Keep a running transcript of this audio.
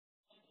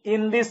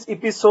In this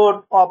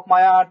episode of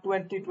Maya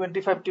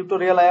 2025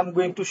 tutorial, I am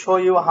going to show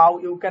you how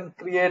you can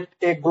create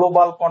a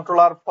global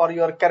controller for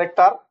your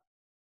character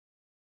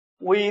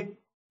with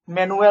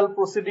manual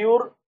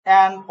procedure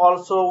and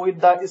also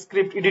with the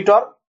script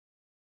editor.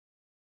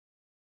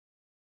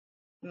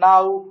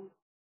 Now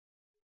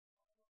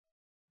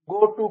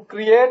go to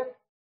create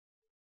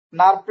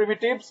NURB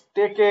primitives,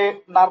 take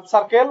a NURB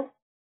circle,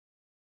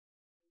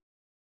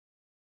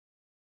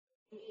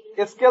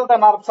 scale the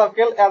NURB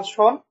circle as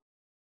shown.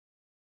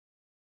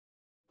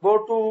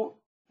 Go to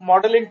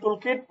modeling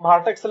toolkit,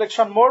 vertex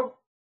selection mode,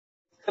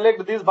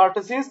 select these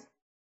vertices,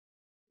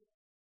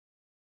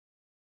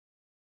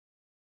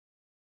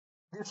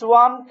 this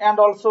one and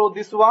also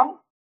this one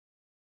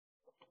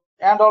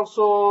and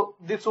also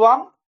this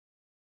one.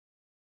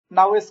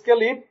 Now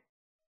scale it,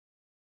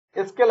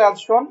 scale as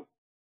shown.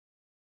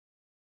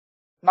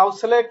 Now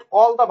select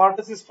all the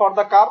vertices for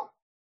the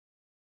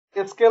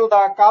curve, scale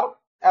the curve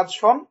as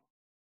shown.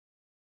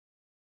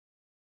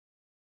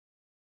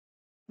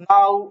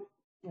 Now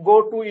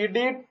go to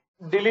edit,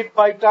 delete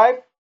by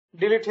type,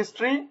 delete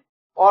history,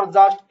 or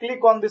just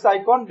click on this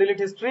icon, delete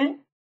history,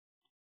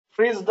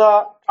 freeze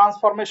the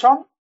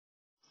transformation,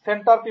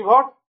 center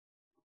pivot.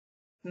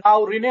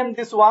 Now rename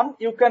this one.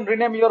 You can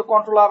rename your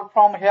controller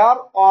from here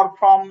or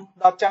from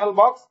the channel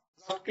box.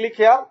 Just click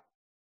here,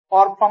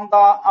 or from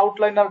the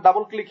outliner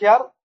double click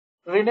here.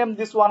 Rename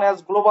this one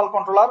as global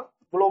controller,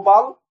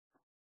 global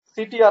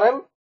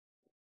CTRL.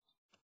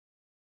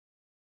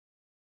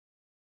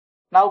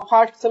 Now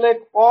first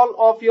select all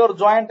of your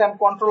joint and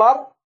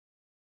controller.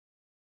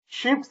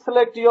 Shift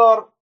select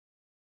your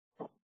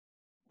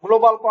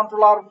global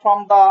controller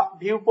from the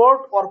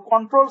viewport, or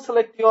control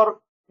select your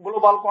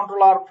global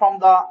controller from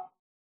the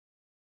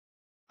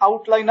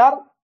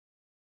outliner.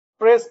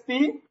 Press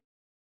P,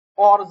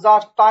 or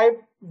just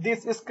type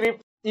this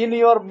script in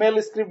your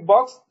mail script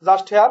box,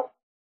 just here.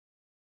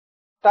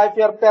 Type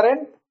your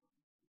parent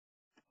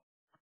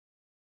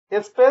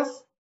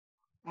space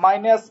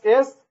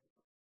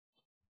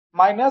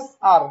 -s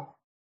 -r.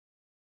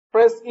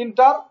 Press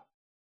enter.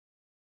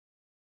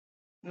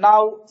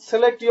 Now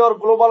select your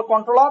global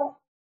controller,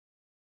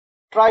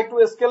 try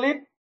to scale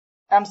it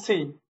and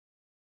see.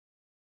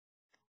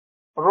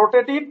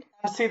 Rotate it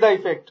and see the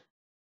effect.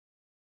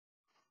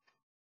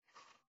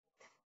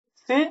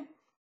 See,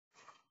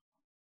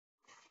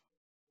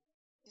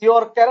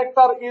 your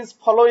character is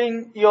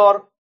following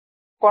your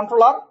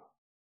controller.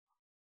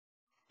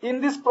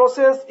 In this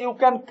process, you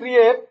can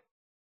create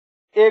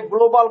a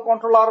global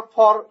controller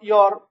for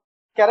your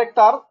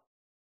character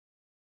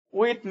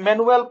with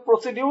manual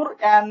procedure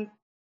and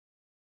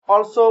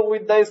also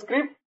with the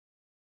script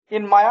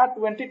in Maya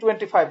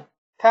 2025.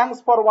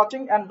 Thanks for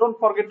watching and don't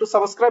forget to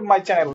subscribe my channel.